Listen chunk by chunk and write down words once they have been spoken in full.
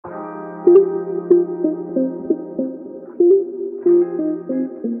So,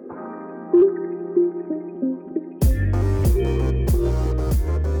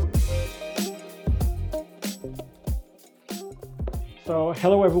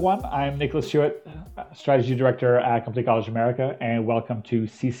 hello everyone. I'm Nicholas Hewitt, Strategy Director at Complete College America, and welcome to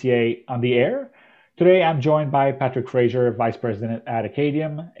CCA on the Air. Today, I'm joined by Patrick Frazier, Vice President at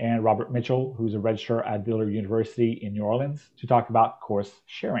Acadium, and Robert Mitchell, who's a registrar at Dillard University in New Orleans, to talk about course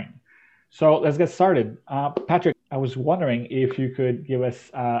sharing. So, let's get started. Patrick, I was wondering if you could give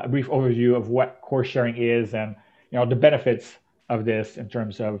us a brief overview of what course sharing is and the benefits of this in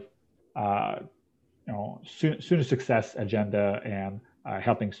terms of student success agenda and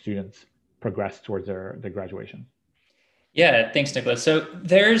helping students progress towards their graduation. Yeah, thanks, Nicholas. So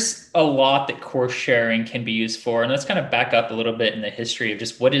there's a lot that course sharing can be used for. And let's kind of back up a little bit in the history of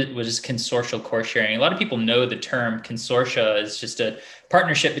just what is consortial course sharing. A lot of people know the term consortia is just a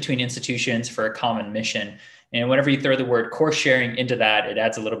partnership between institutions for a common mission. And whenever you throw the word course sharing into that, it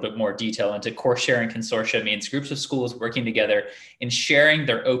adds a little bit more detail into course sharing. Consortia means groups of schools working together and sharing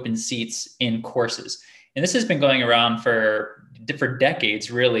their open seats in courses. And this has been going around for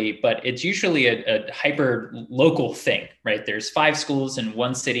decades, really, but it's usually a hyper local thing, right? There's 5 schools in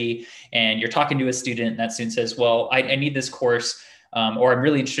one city, and you're talking to a student, and that student says, well, I need this course, or I'm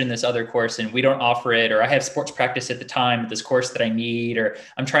really interested in this other course, and we don't offer it, or I have sports practice at the time, this course that I need, or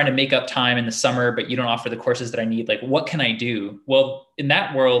I'm trying to make up time in the summer, but you don't offer the courses that I need. Like, what can I do? Well, in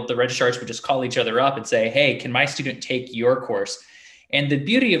that world, the registrars would just call each other up and say, hey, can my student take your course? And the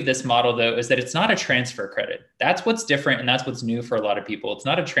beauty of this model, though, is that it's not a transfer credit. That's what's different, and that's what's new for a lot of people. It's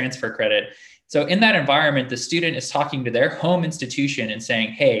not a transfer credit. So in that environment, the student is talking to their home institution and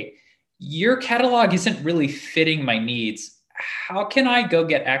saying, hey, your catalog isn't really fitting my needs. How can I go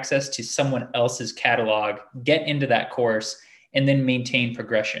get access to someone else's catalog, get into that course, and then maintain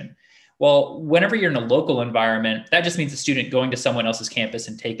progression? Well, whenever you're in a local environment, that just means the student going to someone else's campus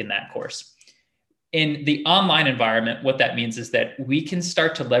and taking that course. In the online environment, what that means is that we can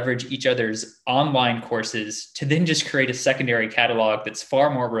start to leverage each other's online courses to then just create a secondary catalog that's far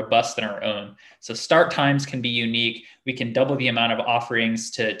more robust than our own. So start times can be unique. We can double the amount of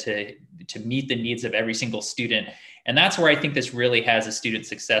offerings to meet the needs of every single student. And that's where I think this really has a student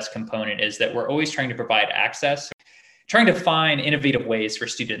success component, is that we're always trying to provide access, trying to find innovative ways for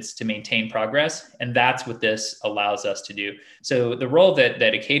students to maintain progress. And that's what this allows us to do. So the role that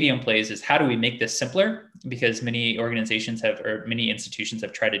Acadium plays is, how do we make this simpler? Because many organizations or many institutions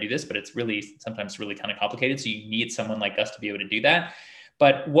have tried to do this, but it's really sometimes really kind of complicated. So you need someone like us to be able to do that.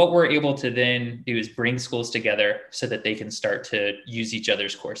 But what we're able to then do is bring schools together so that they can start to use each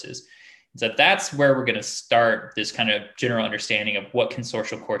other's courses. So that's where we're going to start this kind of general understanding of what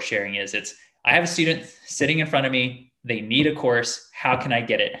consortial course sharing is. I have a student sitting in front of me. They need a course. How can I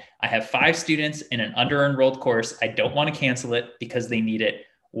get it? I have 5 students in an under-enrolled course. I don't want to cancel it because they need it.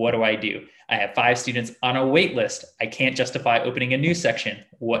 What do I do? I have 5 students on a wait list. I can't justify opening a new section.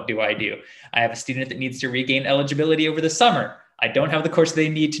 What do I do? I have a student that needs to regain eligibility over the summer. I don't have the course they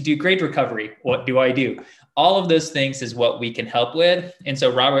need to do grade recovery. What do I do? All of those things is what we can help with. And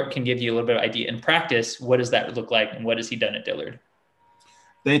so Robert can give you a little bit of idea in practice. What does that look like, and what has he done at Dillard?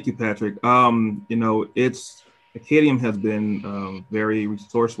 Thank you, Patrick. Acadium has been very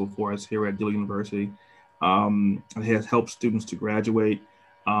resourceful for us here at Dillard University. It has helped students to graduate.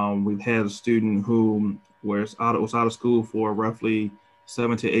 We've had a student who was out of school for roughly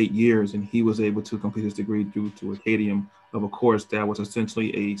 7 to 8 years, and he was able to complete his degree due to Acadium of a course that was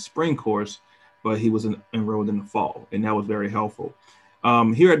essentially a spring course, but he was enrolled in the fall, and that was very helpful.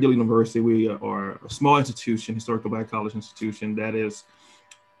 Here at Dillard University, we are a small institution, historical Black college institution that is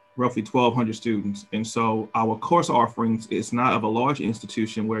roughly 1,200 students. And so our course offerings is not of a large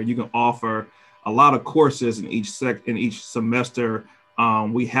institution where you can offer a lot of courses in each semester.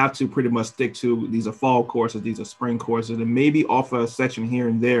 We have to pretty much stick to, these are fall courses, these are spring courses, and maybe offer a section here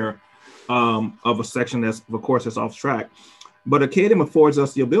and there of a section of a course that's off track. But Acadium affords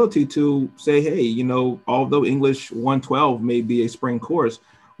us the ability to say, hey, although English 112 may be a spring course,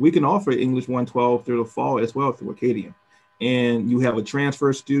 we can offer English 112 through the fall as well through Acadium. And you have a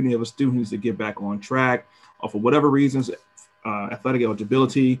transfer student, you have a student who needs to get back on track, or for whatever reasons, athletic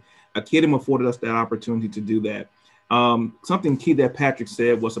eligibility. Acadium afforded us that opportunity to do that. Something key that Patrick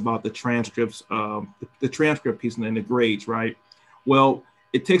said was about the transcripts, the transcript piece and the grades, right? Well,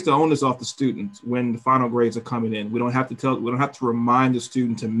 it takes the onus off the students when the final grades are coming in. We don't have to remind the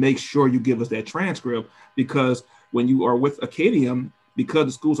student to make sure you give us that transcript, because when you are with Acadium, because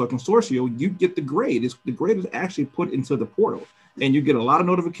the schools are consortial, you get the grade. The grade is actually put into the portal. and you get a lot of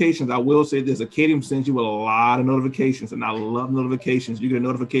notifications. I will say this, Acadium sends you a lot of notifications, and I love notifications. You get a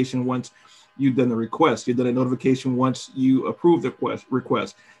notification once you've done the request. You get a notification once you approve the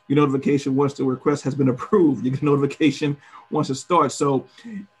request. You notification once the request has been approved. You get a notification once it starts. So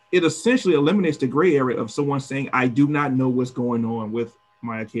it essentially eliminates the gray area of someone saying, I do not know what's going on with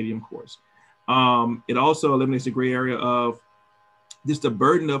my Acadium course. It also eliminates the gray area of just the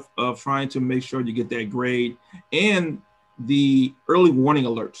burden of trying to make sure you get that grade, and the early warning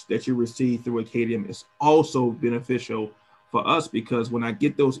alerts that you receive through Acadium is also beneficial for us, because when I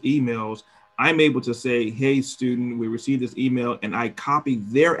get those emails, I'm able to say, hey, student, we received this email, and I copy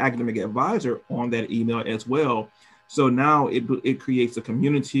their academic advisor on that email as well. So now it creates a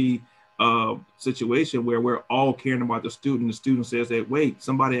community situation where we're all caring about the student. The student says that, wait,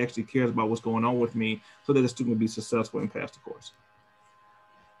 somebody actually cares about what's going on with me, so that the student will be successful and pass the course.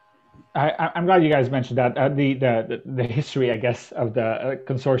 I'm glad you guys mentioned that, the history, I guess, of the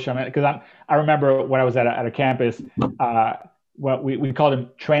consortium, because I remember when I was at a campus, what we called them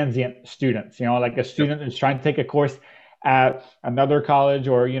transient students, like a student is trying to take a course at another college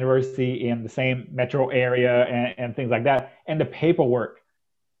or university in the same metro area and things like that. And the paperwork,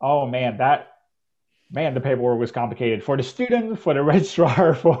 oh man, the paperwork was complicated for the student, for the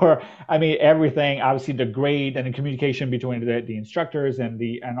registrar, for, everything, obviously the grade and the communication between the instructors and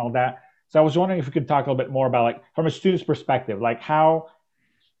all that. So I was wondering if you could talk a little bit more about, like, from a student's perspective, like how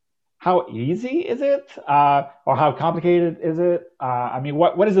easy is it, or how complicated is it?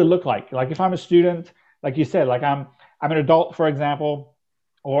 What does it look like? Like, if I'm a student, like you said, like I'm an adult, for example,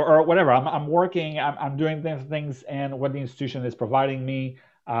 or whatever, I'm working, I'm doing things, and what the institution is providing me,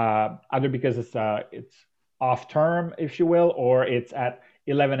 either because it's off term, if you will, or it's at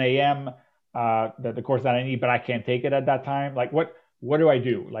 11 a.m. The course that I need, but I can't take it at that time. Like, what do I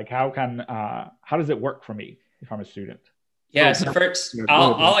do? Like, how does it work for me if I'm a student? Yeah. So first,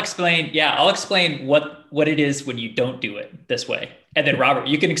 I'll explain. Yeah, I'll explain what it is when you don't do it this way, and then Robert,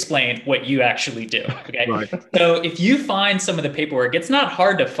 you can explain what you actually do. Okay. Right. So if you find some of the paperwork, it's not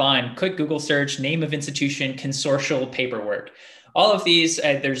hard to find. Quick Google search: name of institution, consortial paperwork. All of these,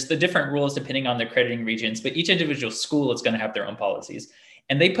 there's the different rules depending on the accrediting regions, but each individual school is going to have their own policies,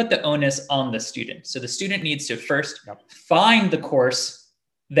 and they put the onus on the student. So the student needs to first find the course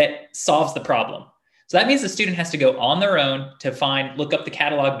that solves the problem. So that means the student has to go on their own to look up the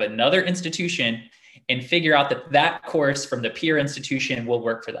catalog of another institution and figure out that course from the peer institution will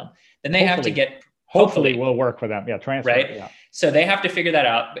work for them. Then they have to get, hopefully will work for them. Yeah. Transfer. Right. Yeah. So they have to figure that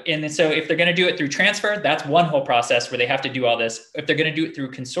out. And so if they're going to do it through transfer, that's one whole process where they have to do all this. If they're going to do it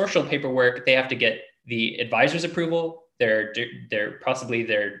through consortial paperwork, they have to get the advisor's approval, possibly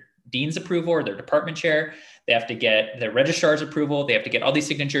their dean's approval or their department chair. They have to get the registrar's approval. They have to get all these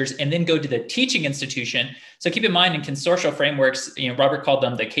signatures and then go to the teaching institution. So keep in mind, in consortial frameworks, Robert called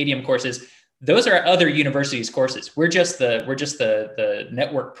them the Acadium courses. Those are other universities' courses. We're just the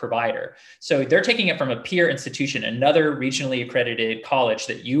network provider. So they're taking it from a peer institution, another regionally accredited college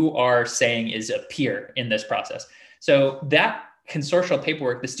that you are saying is a peer in this process. So that consortial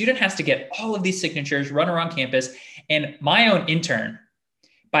paperwork, the student has to get all of these signatures, run around campus. And my own intern,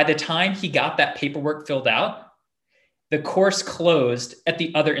 by the time he got that paperwork filled out, the course closed at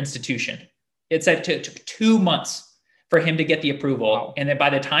the other institution. It said it took 2 months for him to get the approval. Wow. And then by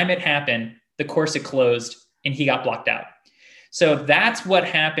the time it happened, the course had closed and he got blocked out. So that's what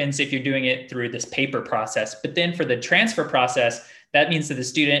happens if you're doing it through this paper process. But then for the transfer process, that means that the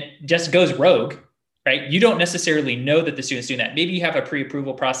student just goes rogue, right? You don't necessarily know that the student's doing that. Maybe you have a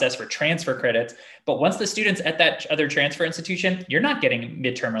pre-approval process for transfer credits, but once the student's at that other transfer institution, you're not getting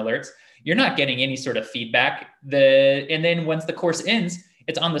midterm alerts. You're not getting any sort of feedback. And then once the course ends,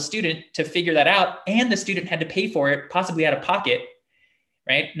 it's on the student to figure that out. And the student had to pay for it, possibly out of pocket,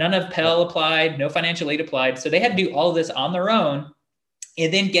 right? None of Pell applied, no financial aid applied. So they had to do all of this on their own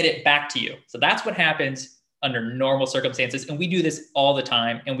and then get it back to you. So that's what happens under normal circumstances. And we do this all the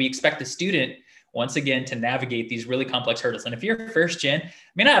time. And we expect the student, once again, to navigate these really complex hurdles. And if you're first gen,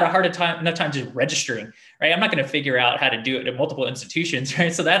 I had a enough time just registering, right? I'm not going to figure out how to do it at multiple institutions,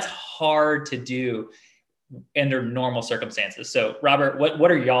 right? So that's hard to do under normal circumstances. So Robert,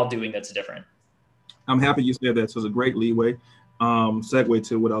 what are y'all doing that's different? I'm happy you said that. So it's a great leeway segue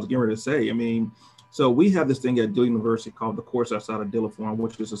to what I was getting ready to say. So we have this thing at Dillon University called the Course Outside of Dillon form,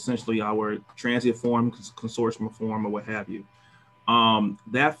 which is essentially our transient form, consortium form, or what have you.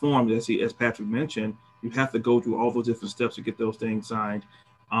 That form, as Patrick mentioned, you have to go through all those different steps to get those things signed.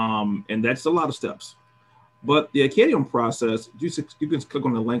 And that's a lot of steps. But the Acadium process, you can click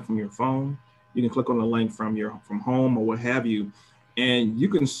on the link from your phone. You can click on the link from home or what have you. And you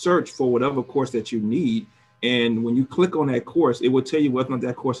can search for whatever course that you need. And when you click on that course, it will tell you whether or not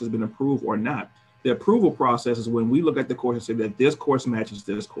that course has been approved or not. The approval process is when we look at the course and say that this course matches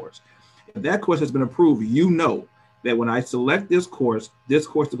this course. If that course has been approved, you know that when I select this course is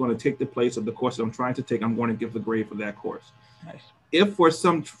going to take the place of the course that I'm trying to take. I'm going to give the grade for that course. Nice. If for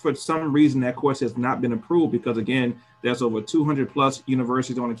some reason that course has not been approved, because again, there's over 200 plus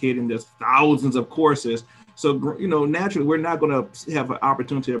universities on Acadian, there's thousands of courses. So, naturally, we're not going to have an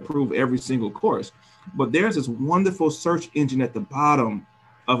opportunity to approve every single course. But there's this wonderful search engine at the bottom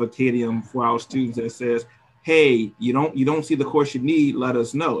of Acadium for our students that says, hey, you don't see the course you need, let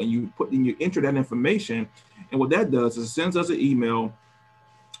us know. And you enter that information. And what that does is it sends us an email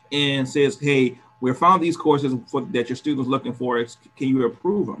and says, hey, we found these courses that your students looking for. Can you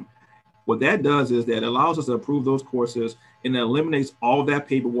approve them? What that does is that allows us to approve those courses, and it eliminates all that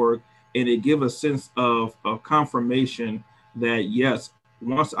paperwork, and it gives a sense of confirmation that, yes,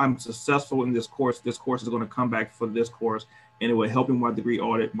 once I'm successful in this course is going to come back for this course, and it will help me with my degree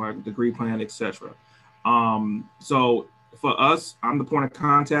audit, my degree plan, etc. So for us, I'm the point of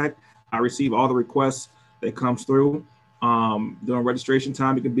contact. I receive all the requests that comes through. During registration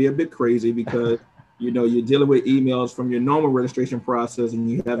time, it can be a bit crazy because you're dealing with emails from your normal registration process, and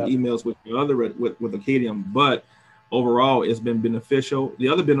you have emails with your other with Acadium. But overall, it's been beneficial. The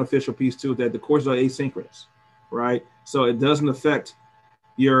other beneficial piece too is that the courses are asynchronous, right? So it doesn't affect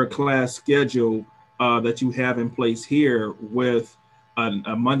your class schedule that you have in place here with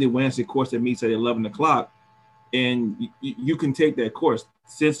a Monday, Wednesday course that meets at 11 o'clock, and you can take that course.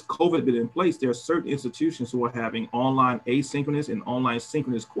 Since COVID has been in place, there are certain institutions who are having online asynchronous and online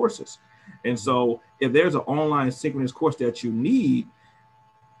synchronous courses. And so if there's an online synchronous course that you need,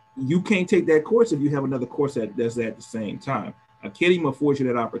 you can't take that course if you have another course that does that at the same time. Acadium affords you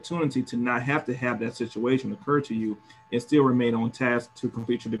that opportunity to not have to have that situation occur to you and still remain on task to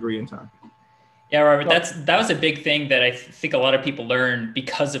complete your degree in time. Yeah, Robert, that was a big thing that I think a lot of people learned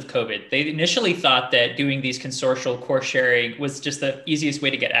because of COVID. They initially thought that doing these consortial course sharing was just the easiest way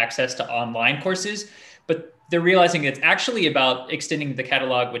to get access to online courses, but they're realizing it's actually about extending the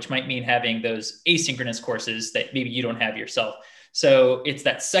catalog, which might mean having those asynchronous courses that maybe you don't have yourself. So it's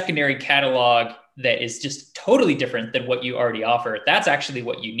that secondary catalog that is just totally different than what you already offer. That's actually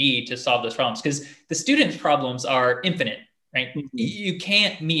what you need to solve those problems, because the students' problems are infinite. Right? Mm-hmm. You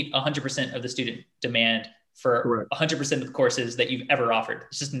can't meet 100% of the student demand for 100% of the courses that you've ever offered.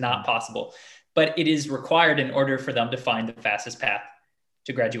 It's just not possible. But it is required in order for them to find the fastest path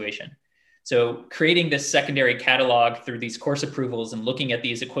to graduation. So creating this secondary catalog through these course approvals and looking at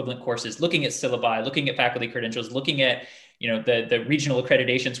these equivalent courses, looking at syllabi, looking at faculty credentials, looking at the regional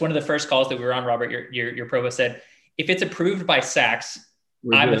accreditations. One of the first calls that we were on, Robert, your provost said, if it's approved by SACS,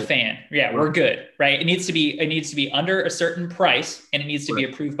 I'm a fan. Yeah, we're good, right? It needs to be under a certain price, and it needs to be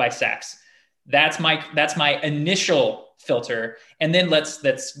approved by SACS. That's my initial filter. And then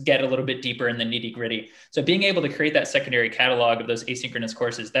let's get a little bit deeper in the nitty gritty. So being able to create that secondary catalog of those asynchronous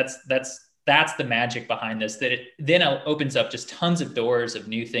courses, that's the magic behind this, that it then opens up just tons of doors of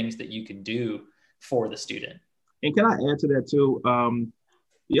new things that you can do for the student. And can I add to that too?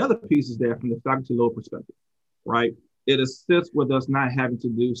 The other piece is there from the faculty load perspective, right? It assists with us not having to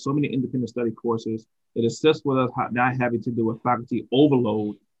do so many independent study courses. It assists with us not having to do a faculty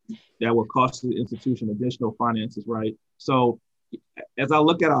overload that will cost the institution additional finances, right? So as I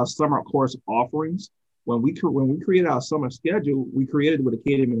look at our summer course offerings, when we created our summer schedule, we created it with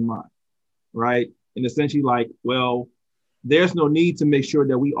Acadium in mind, right? And essentially there's no need to make sure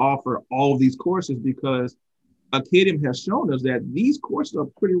that we offer all of these courses because Acadium has shown us that these courses are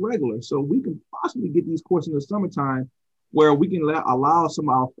pretty regular. So we can possibly get these courses in the summertime where we can allow some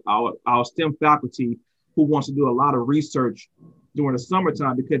of our STEM faculty who wants to do a lot of research during the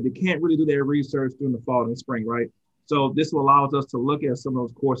summertime because they can't really do their research during the fall and spring, right? So this will allow us to look at some of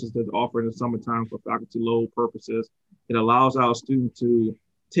those courses that are offered in the summertime for faculty load purposes. It allows our students to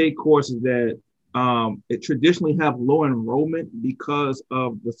take courses that it traditionally have low enrollment because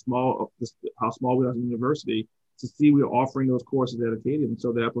of how small we are as a university, to see we're offering those courses at Acadium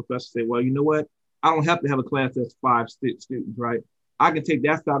so that our professors say, well, you know what? I don't have to have a class that's 5 students, right? I can take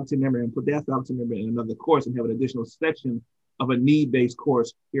that faculty member and put that faculty member in another course and have an additional section of a need-based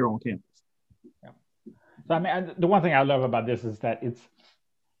course here on campus. Yeah. So I mean, the one thing I love about this is that it's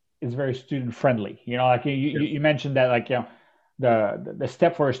very student-friendly. You mentioned that the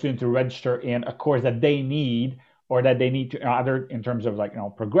step for a student to register in a course that they need or that they need to either in terms of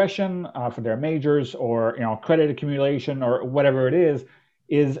progression for their majors or credit accumulation or whatever it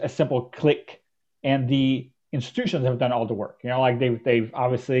is a simple click, and the institutions have done all the work. They've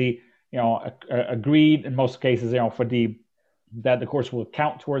obviously agreed in most cases that the course will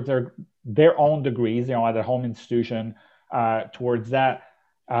count towards their their own degrees, at their home institution towards that.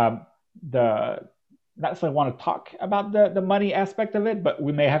 The Not necessarily want to talk about the money aspect of it, but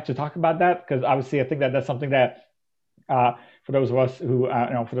we may have to talk about that because obviously I think that that's something that for those of us who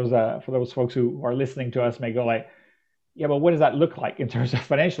for those folks who are listening to us may go like, yeah, but what does that look like in terms of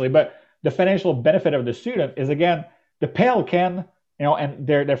financially? But the financial benefit of the student is, again, the Pell can, and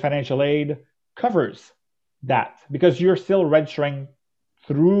their financial aid covers that because you're still registering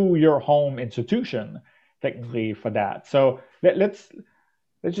through your home institution technically for that. So let's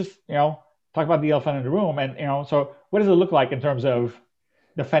just talk about the elephant in the room, and so what does it look like in terms of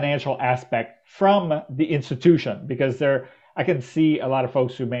the financial aspect from the institution? Because I can see a lot of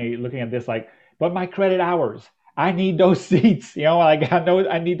folks who may looking at this like, but my credit hours, I need those seats, like I know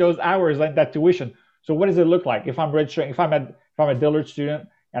I need those hours, like that tuition. So what does it look like if I'm registering, if I'm a Dillard student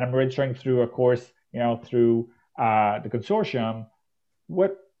and I'm registering through a course, through the consortium,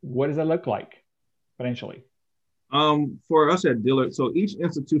 what does it look like financially? For us at Dillard, so each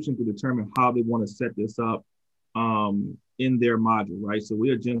institution can determine how they want to set this up in their module, right? So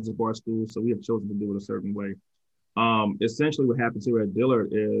we are Jensen Bar School, so we have chosen to do it a certain way. Essentially what happens here at Dillard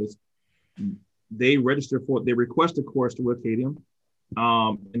is they request a course through Acadium.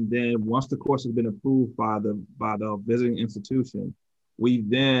 And then once the course has been approved by the visiting institution, we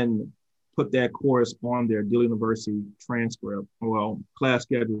then put that course on their Dillard University transcript, class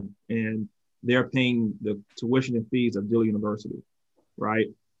schedule, and they're paying the tuition and fees of Dillard University, right?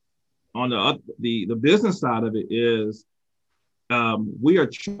 On the business side of it is we are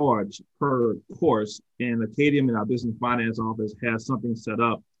charged per course, and Acadium in our business finance office has something set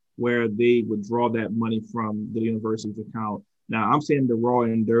up where they withdraw that money from the university's account. Now, I'm saying the raw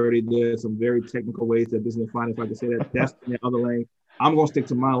and dirty. There's some very technical ways that business finance, like I say, that's in the other lane. I'm going to stick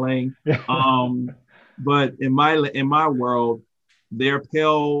to my lane. But in my world, their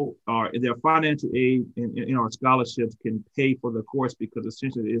Pell or their financial aid and our scholarships can pay for the course because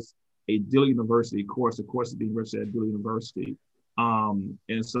essentially it's a Dillard University course. The course is being registered at Dillard University.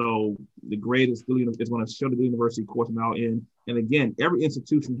 And so the grade is going to show the Dillard University course now in. And again, every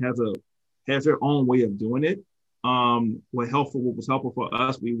institution has their own way of doing it. What was helpful for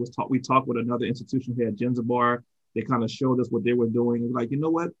us, we talked with another institution who had Jensen Bar. They kind of showed us what they were doing. We're like, you know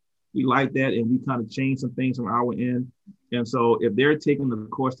what? We like that, and we kind of changed some things from our end. And so if they're taking the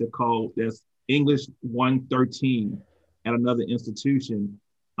course that's English 113 at another institution,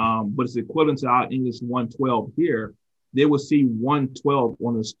 but it's equivalent to our English 112 here, they will see 112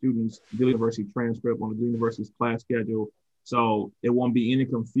 on the student's university transcript, on the university's class schedule. So there won't be any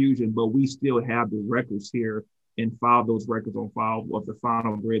confusion, but we still have the records here and file those records on file of the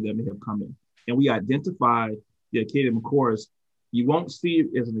final grade that may have come in. And we identify the Acadium course. You won't see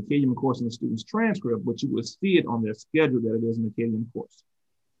it as an Acadium course in the student's transcript, but you will see it on their schedule that it is an Acadium course.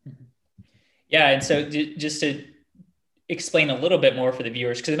 Yeah, and so just to explain a little bit more for the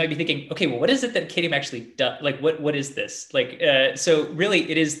viewers, because they might be thinking, okay, well, what is it that Acadium actually does? Like, what is this? Like, so really,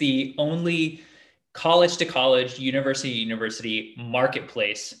 it is the only college to college, university to university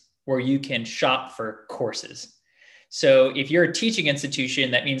marketplace where you can shop for courses. So if you're a teaching institution,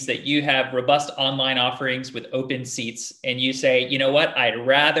 that means that you have robust online offerings with open seats, and you say, you know what, I'd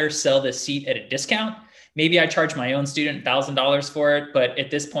rather sell this seat at a discount. Maybe I charge my own student $1,000 for it, but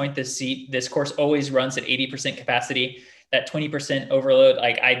at this point, this course always runs at 80% capacity. That 20% overload,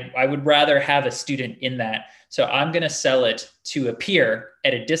 like I would rather have a student in that. So I'm going to sell it to a peer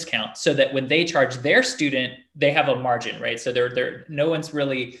at a discount so that when they charge their student, they have a margin, right? So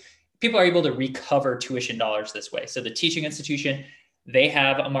people are able to recover tuition dollars this way. So the teaching institution, they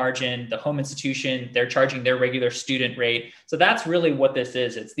have a margin. The home institution, they're charging their regular student rate. So that's really what this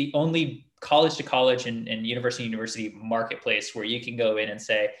is. It's the only college to college and university marketplace where you can go in and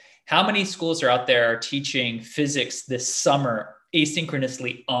say, how many schools are out there teaching physics this summer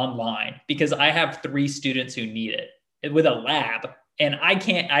asynchronously online? Because I have 3 students who need it with a lab, and I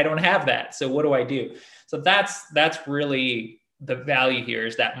don't have that. So what do I do? So that's really the value here,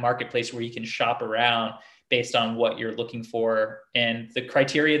 is that marketplace where you can shop around based on what you're looking for and the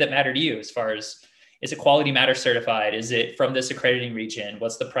criteria that matter to you, as far as, is it Quality Matter certified? Is it from this accrediting region?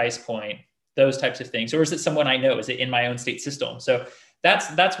 What's the price point? Those types of things. Or is it someone I know? Is it in my own state system? So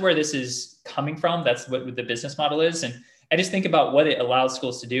that's where this is coming from. That's what the business model is. And I just think about what it allows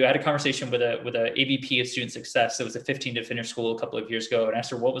schools to do. I had a conversation with a AVP of student success. It was a 15 to finish school a couple of years ago, and I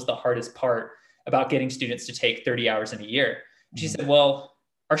asked her, what was the hardest part about getting students to take 30 hours in a year? She said, well,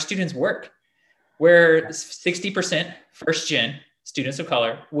 our students work. We're 60% first gen students of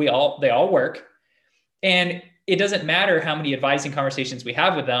color. They all work. And it doesn't matter how many advising conversations we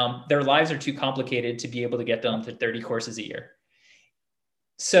have with them. Their lives are too complicated to be able to get them to 30 courses a year.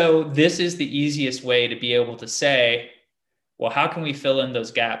 So this is the easiest way to be able to say, well, how can we fill in those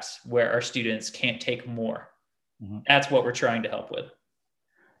gaps where our students can't take more? Mm-hmm. That's what we're trying to help with.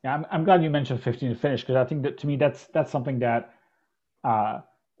 Yeah, I'm glad you mentioned 15 to finish, because I think that to me that's something that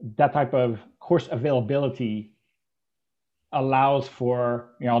that type of course availability allows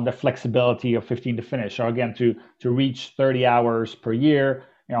for, the flexibility of 15 to finish. So again, to reach 30 hours per year,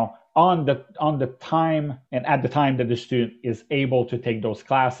 on the time and at the time that the student is able to take those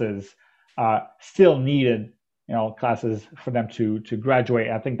classes, still needed, classes for them to graduate.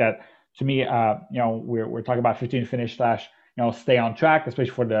 I think that to me, we're talking about 15 to finish slash, stay on track,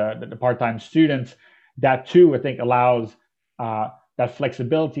 especially for the part-time students. That too, I think, allows that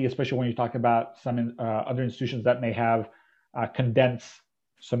flexibility, especially when you talk about some other institutions that may have condensed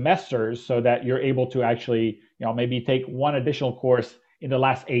semesters, so that you're able to actually, maybe take one additional course in the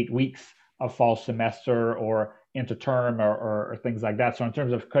last 8 weeks of fall semester or interterm or things like that. So in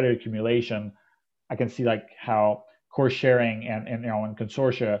terms of credit accumulation, I can see like how course sharing and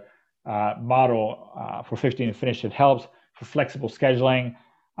consortia model for 15 to finish, it helps for flexible scheduling.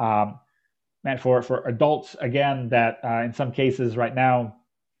 And for adults, again, that in some cases right now,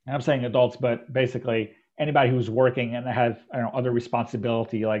 and I'm saying adults, but basically anybody who's working and have other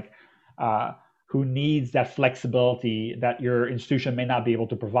responsibility, like who needs that flexibility that your institution may not be able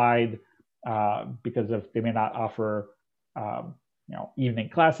to provide because they may not offer evening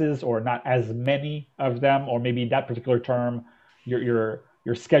classes, or not as many of them, or maybe that particular term your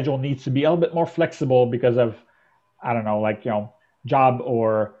schedule needs to be a little bit more flexible because of, I don't know, like job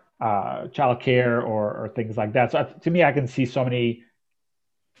or childcare or things like that. So to me, I can see so many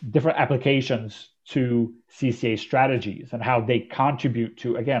different applications to CCA strategies and how they contribute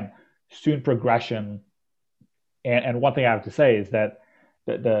to, again, student progression. And one thing I have to say is that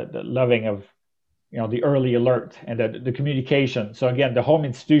the loving of the early alert and the communication. So again, the home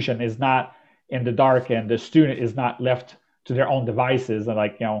institution is not in the dark, and the student is not left to their own devices and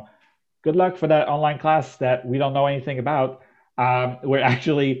like, good luck for that online class that we don't know anything about. We're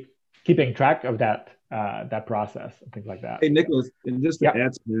actually keeping track of that process and things like that. Hey, Nicholas, and just to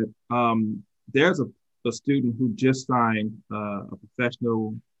add to that, there's a student who just signed a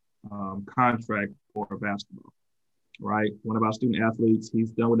professional contract for basketball, right? One of our student athletes, he's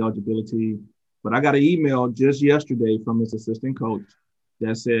done with eligibility, but I got an email just yesterday from his assistant coach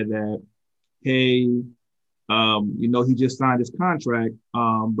that said that, hey, he just signed his contract,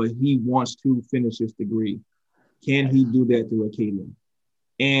 but he wants to finish his degree. Can he do that through Acadian?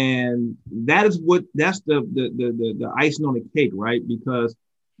 And that's the icing on the cake, right? Because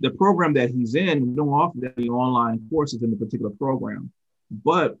the program that he's in, we don't offer any online courses in the particular program,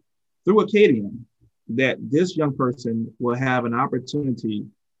 but through Acadian, that this young person will have an opportunity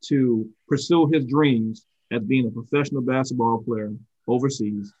to pursue his dreams as being a professional basketball player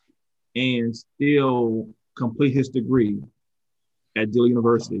overseas and still complete his degree at Dilley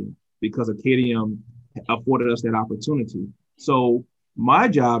University, because Acadian afforded us that opportunity. So my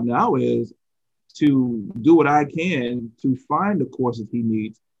job now is to do what I can to find the courses he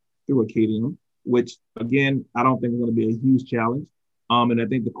needs through Acadian, which again, I don't think is going to be a huge challenge. And I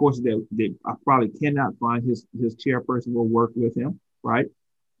think the courses that I probably cannot find, his chairperson will work with him, right?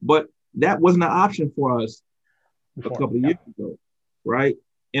 But that wasn't an option for us a couple of years ago, right?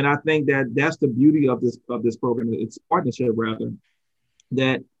 And I think that that's the beauty of this program. It's partnership, rather,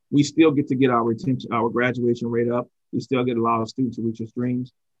 that we still get to get our graduation rate up. We still get a lot of students to reach their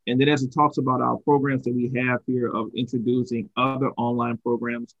dreams. And then as it talks about our programs that we have here of introducing other online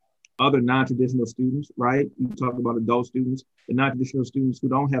programs, other non-traditional students, right? You talk about adult students, the non-traditional students who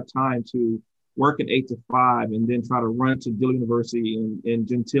don't have time to work an 8 to 5 and then try to run to Dilley University in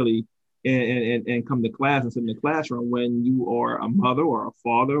Gentilly and come to class and sit in the classroom. When you are a mother or a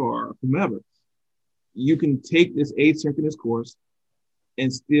father or whomever, you can take this asynchronous course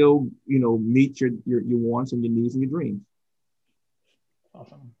and still, meet your wants and your needs and your dreams.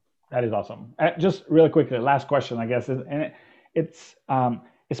 Awesome. That is awesome. Just really quickly, last question, I guess, it's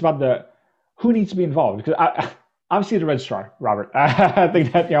about who needs to be involved, because obviously the registrar, Robert. I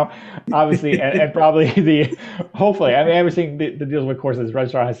think that, obviously, and probably hopefully, everything that deals with courses,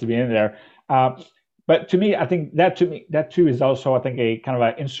 registrar has to be in there. But to me, I think that too is also, I think, a kind of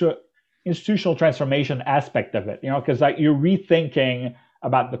an institutional transformation aspect of it, because like you're rethinking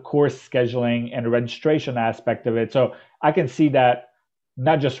about the course scheduling and the registration aspect of it. So I can see that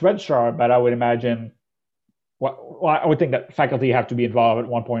not just registrar, but I would imagine, I would think that faculty have to be involved at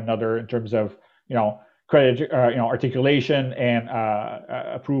one point or another in terms of, credit, articulation and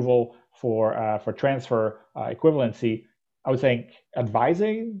approval for transfer equivalency. I would think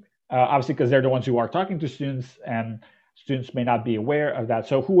advising, obviously, because they're the ones who are talking to students, and students may not be aware of that.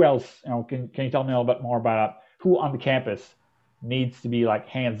 So who else, can you tell me a little bit more about who on the campus needs to be like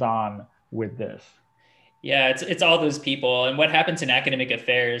hands-on with this? Yeah, it's all those people. And what happens in academic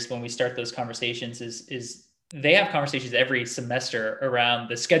affairs when we start those conversations is they have conversations every semester around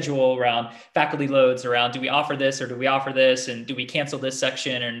the schedule, around faculty loads, around do we offer this or do we offer this, and do we cancel this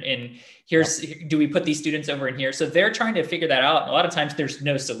section, and do we put these students over in here? So they're trying to figure that out. And a lot of times there's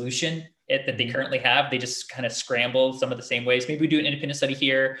no solution that they currently have. They just kind of scramble some of the same ways. Maybe we do an independent study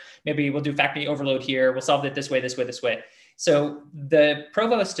here. Maybe we'll do faculty overload here. We'll solve it this way, this way, this way. So the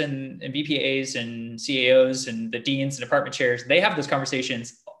provost and VPAs and CAOs and the deans and department chairs, they have those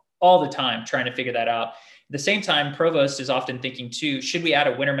conversations all the time trying to figure that out. At the same time, provost is often thinking too, should we add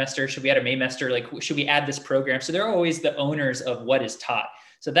a wintermester? Should we add a Maymester? Like, should we add this program? So they're always the owners of what is taught.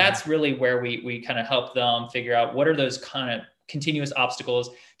 So that's really where we kind of help them figure out what are those kind of continuous obstacles,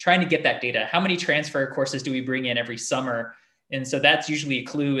 trying to get that data. How many transfer courses do we bring in every summer? And so that's usually a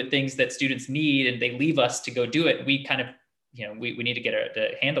clue at things that students need, and they leave us to go do it. We kind of, we need to get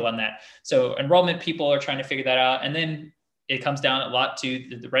a handle on that. So enrollment people are trying to figure that out. And then it comes down a lot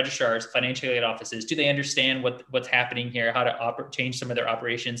to the registrars, financial aid offices. Do they understand what's happening here, how to change some of their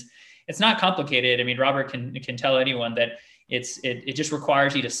operations? It's not complicated. I mean, Robert can tell anyone that it just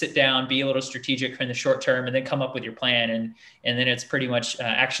requires you to sit down, be a little strategic in the short term, and then come up with your plan. And then it's pretty much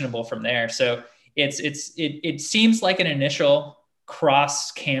actionable from there. So it seems like an initial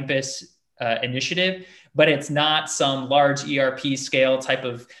cross-campus initiative, but it's not some large ERP scale type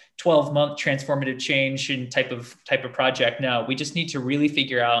of 12-month transformative change and type of project. No, we just need to really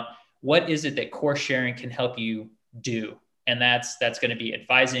figure out what is it that course sharing can help you do. And that's going to be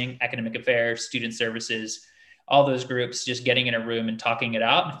advising, academic affairs, student services, all those groups, just getting in a room and talking it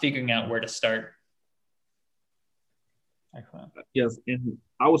out and figuring out where to start. Excellent. Yes, and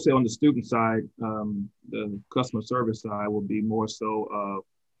I would say on the student side, the customer service side will be more so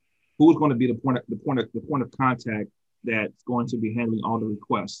who's going to be the point of contact that's going to be handling all the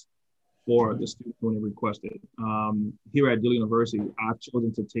requests for the students when they request it. Here at Dilley University, I've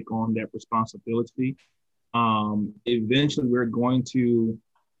chosen to take on that responsibility. Eventually, we're going to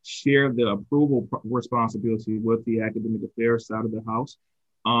share the approval responsibility with the academic affairs side of the house.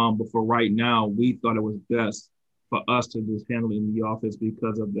 But for right now, we thought it was best for us to just handle it in the office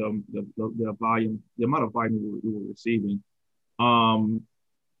because of the amount of volume we were receiving.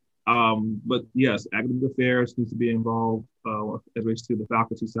 But yes, academic affairs needs to be involved as it relates to the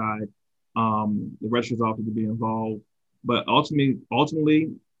faculty side. The registrar's office to be involved. But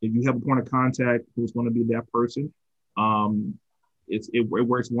ultimately, if you have a point of contact who's going to be that person, it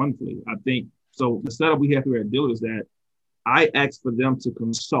works wonderfully. I think so. The setup we have here at Dilley is that I ask for them to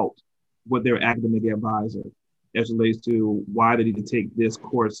consult with their academic advisor as it relates to why they need to take this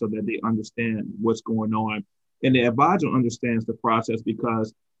course so that they understand what's going on. And the advisor understands the process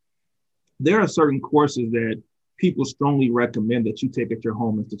because there are certain courses that people strongly recommend that you take at your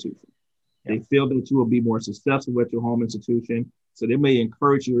home institution. Yeah. They feel that you will be more successful at your home institution, so they may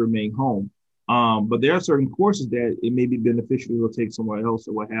encourage you to remain home. But there are certain courses that it may be beneficial to take somewhere else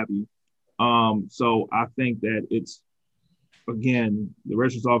or what have you. So I think that it's, again, the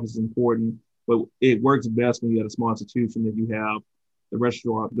registrar's office is important, but it works best when you have a small institution that you have the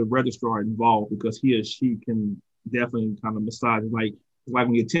registrar involved, because he or she can definitely kind of massage it. Like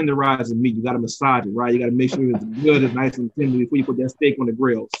when you tenderize a meat, you got to massage it, right? You got to make sure it's good, it's nice and tender before you put that steak on the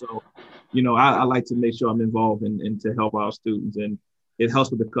grill. So, I like to make sure I'm involved and to help our students, and it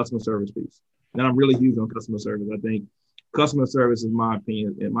helps with the customer service piece. And I'm really huge on customer service. I think customer service, in my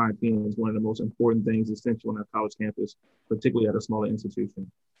opinion, is one of the most important things essential on our college campus, particularly at a smaller institution.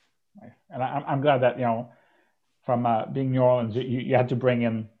 And I'm glad that, from being New Orleans, you had to bring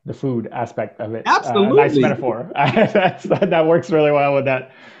in the food aspect of it. Absolutely. Nice metaphor. That works really well with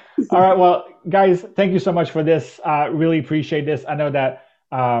that. All right. Well, guys, thank you so much for this. Really appreciate this. I know that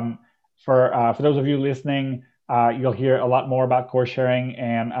for those of you listening, you'll hear a lot more about course sharing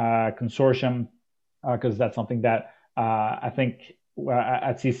and consortium, because that's something that I think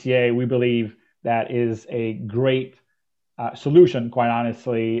at CCA, we believe that is a great solution, quite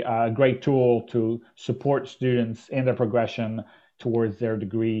honestly, a great tool to support students in their progression towards their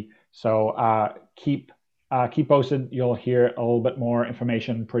degree. So keep posted. You'll hear a little bit more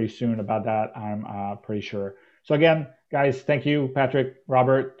information pretty soon about that, I'm pretty sure. So again, guys, thank you, Patrick,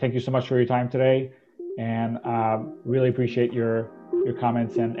 Robert. Thank you so much for your time today, and really appreciate your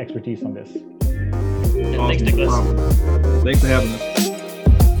comments and expertise on this. Awesome. Thanks, Nicholas. Thanks for having us.